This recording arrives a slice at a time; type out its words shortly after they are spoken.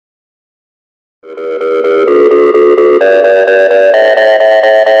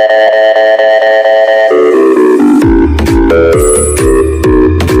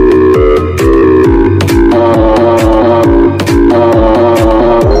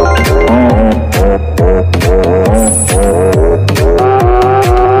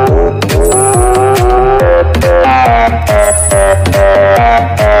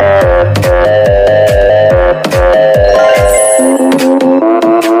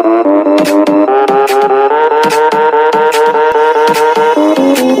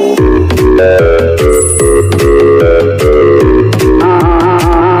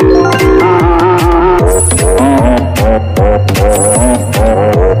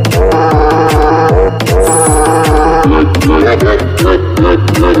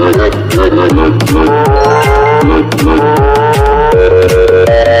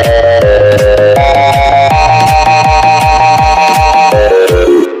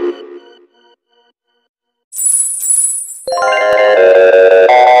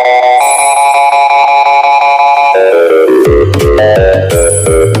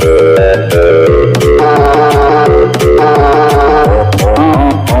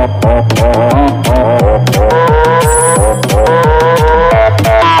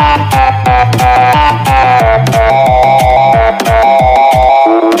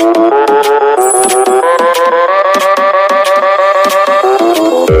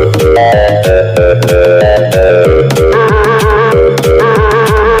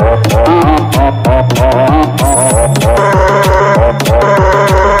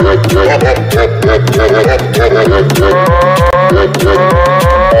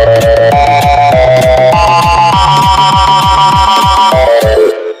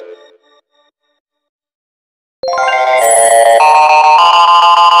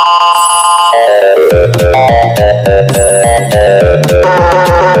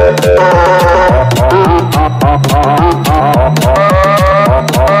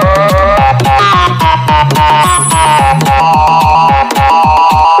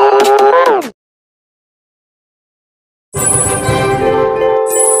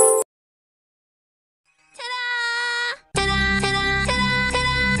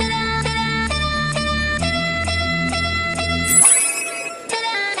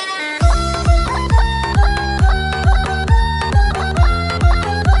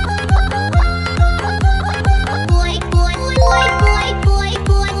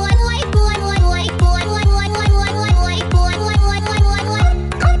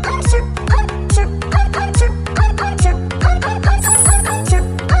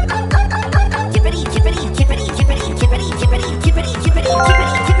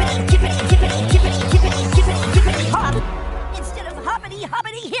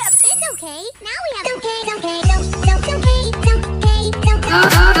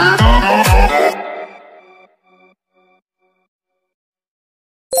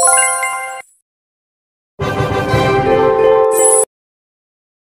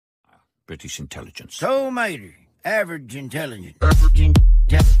British intelligence. So mighty. Average intelligence.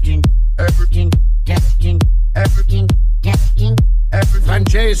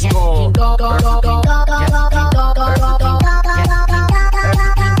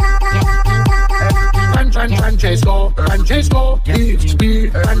 Francesco! Francesco, he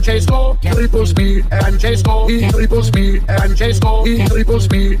speed, Francesco, triple speed, Francesco, he triple speed, Francesco, he triple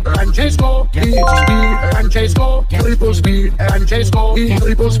speed, Francesco, he speed, Francesco, triple speed, Francesco, he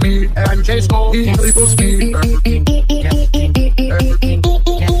triple speed, Francesco, he triple speed.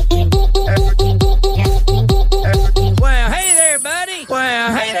 Well, hey there, buddy.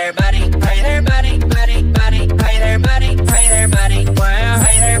 Well, hey there, buddy. Hey there, buddy. Buddy. Hey there, buddy. Hey there, buddy. Well,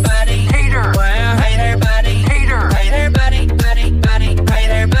 hey there, buddy. Hater. Well, hey there, buddy. Hater. Hey there, buddy. Buddy. Hey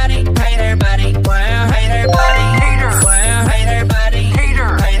there, buddy. Hey there, buddy. Well, hey there, buddy. Hater. Well, hey there, buddy.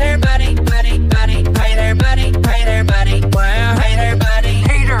 Hater. Hey there, buddy. Buddy. Hey there, buddy. Hey there, buddy. Well, hey there, buddy.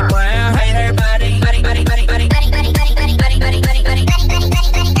 Hater. Well, hey there, buddy. Buddy.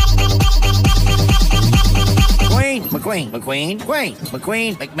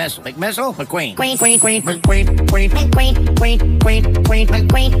 McQueen, McMissile, McQueen. Queen.